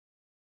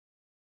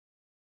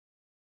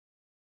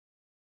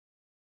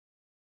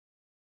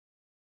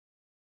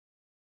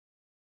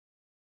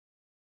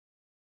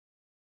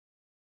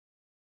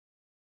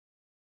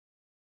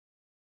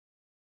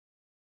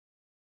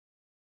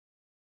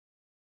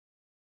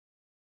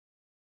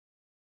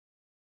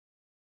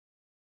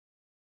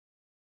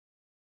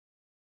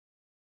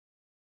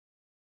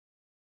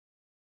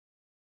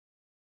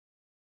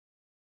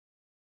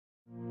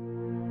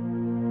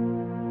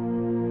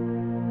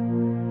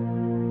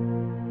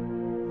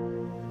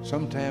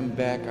Some time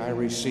back, I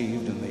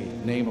received in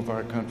the name of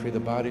our country the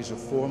bodies of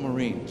 4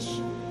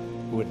 Marines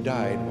who had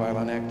died while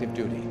on active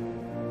duty.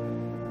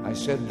 I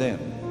said then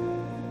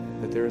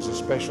that there is a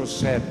special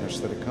sadness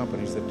that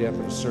accompanies the death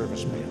of a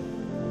serviceman,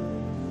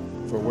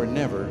 for we're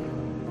never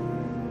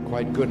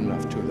quite good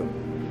enough to them.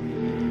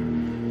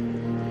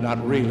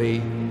 Not really,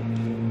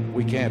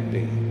 we can't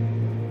be,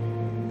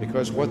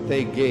 because what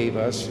they gave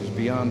us is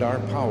beyond our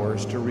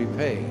powers to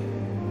repay.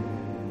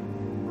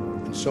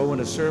 And so when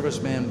a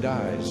serviceman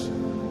dies,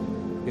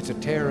 it's a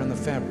tear in the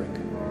fabric,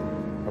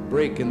 a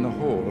break in the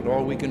whole, and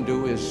all we can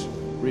do is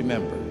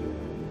remember.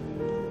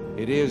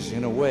 It is,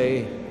 in a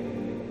way,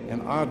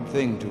 an odd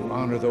thing to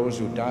honor those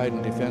who died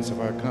in defense of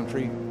our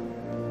country,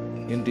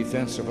 in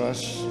defense of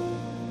us,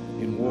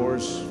 in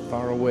wars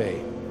far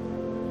away.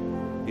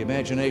 The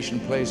imagination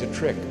plays a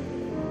trick.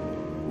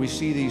 We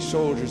see these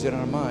soldiers in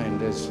our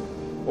mind as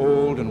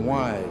old and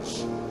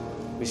wise.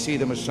 We see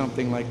them as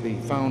something like the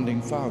founding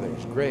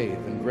fathers, grave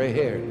and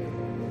gray-haired.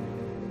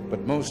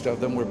 But most of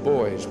them were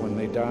boys when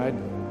they died,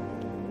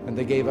 and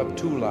they gave up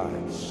 2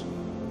 lives,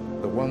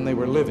 the one they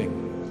were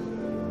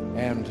living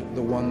and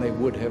the one they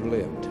would have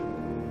lived.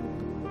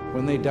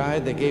 When they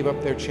died, they gave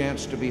up their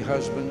chance to be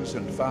husbands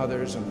and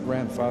fathers and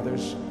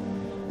grandfathers.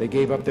 They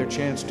gave up their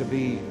chance to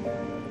be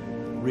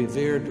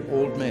revered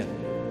old men.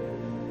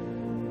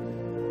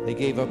 They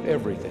gave up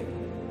everything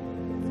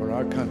for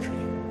our country,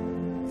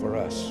 for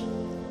us.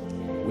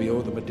 We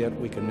owe them a debt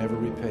we can never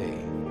repay.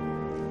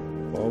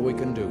 All we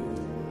can do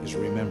is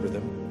remember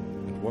them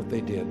and what they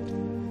did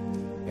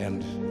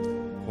and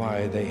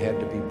why they had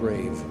to be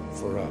brave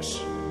for us.